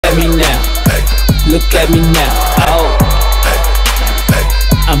at me now. Look at me now. Oh,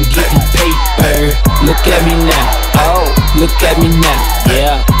 I'm getting paper. Look at me now. Oh, look at me now.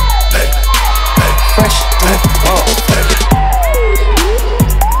 Yeah. Fresh. Oh.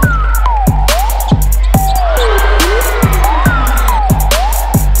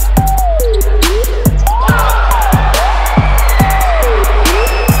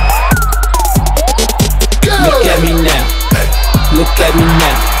 Look at me now. Look at me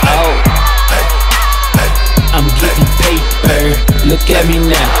now. Oh, I'm getting paper. Look at me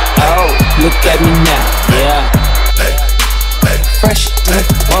now. Oh, look at me now. Yeah. Fresh.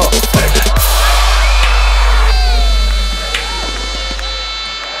 Oh.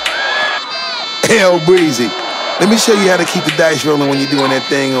 Hell breezy. Let me show you how to keep the dice rolling when you're doing that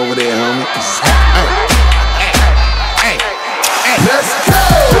thing over there, homie. Let's go!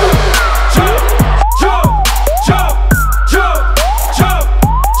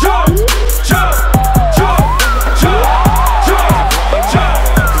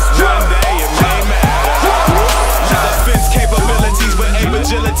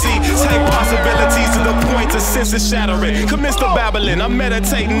 Take possibilities to the point of sense of shattering. Commence the babbling, I'm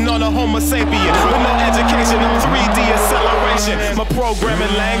meditating on a homo sapien. With no education on 3D acceleration. My programming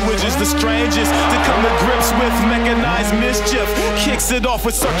language is the strangest to come to grips with mechanized mischief. Kicks it off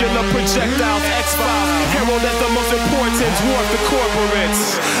with circular projectiles, X-Files. Herald as the most important dwarf the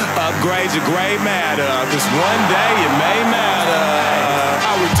corporates. Upgrade your gray matter, cause one day it may matter.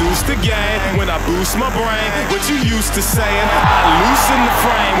 I reduce the game when I boost my brain. What you used to saying, I loosen the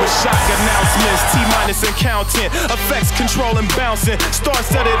frame with shock announcements, T-minus and counting, effects controlling bouncing,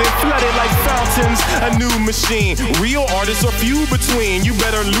 star-studded and flooded like fountains. A new machine, real artists are few between. You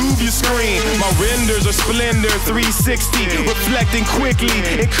better lube your screen. My renders are splendor 360, reflecting quickly.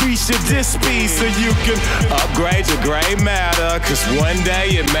 Increase your disk speed so you can upgrade your gray matter, cause one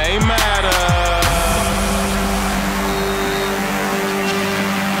day it may matter.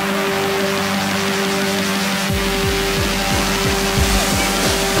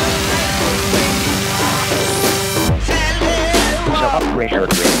 Upgrade her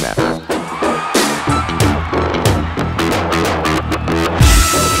gray matter.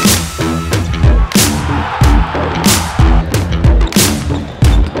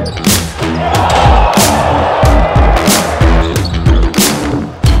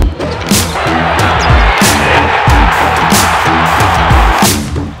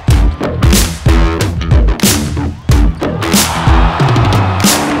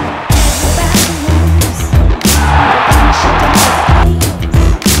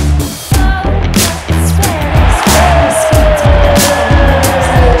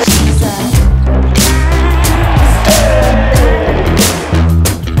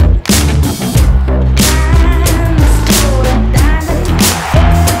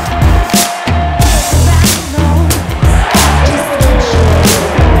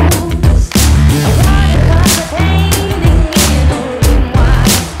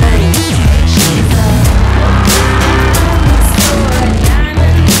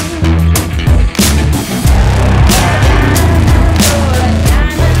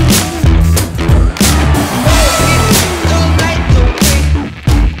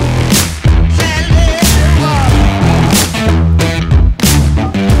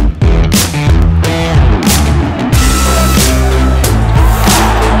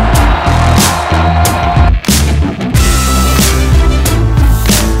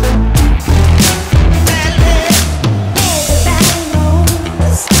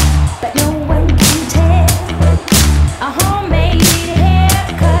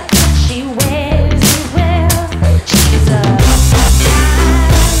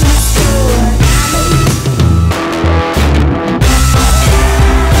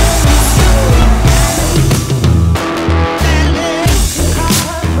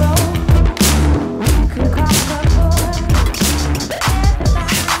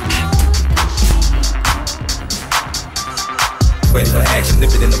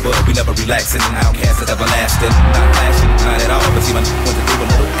 Relaxing, outcast is everlasting. Not flashing, not at all, but see my want to do a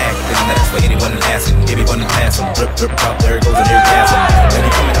little acting. That's for anyone asking, everyone pass them. Drip, drip, drop, there it goes, and here gas them. Let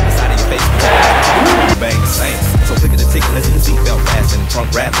me coming up the side of your face, bang the same. So click at the ticket, let's hit the seatbelt fasten.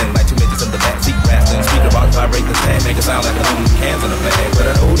 Trunk rattling like 2 midgets in the back seat rattling. Speaker box vibrate the tag, make it sound like a little cans in the bag. But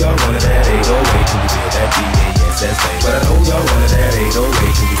I know y'all wanted that 808, can you feel that BASS bass? But I know y'all wanted that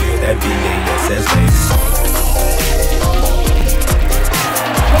 808, can you feel that BASS bass?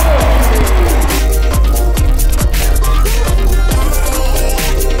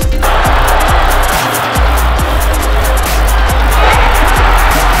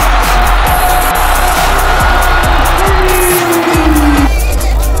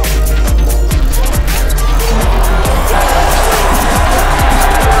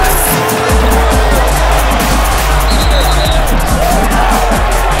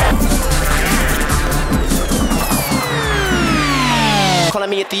 calling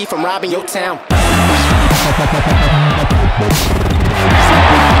me a thief from robbing your town.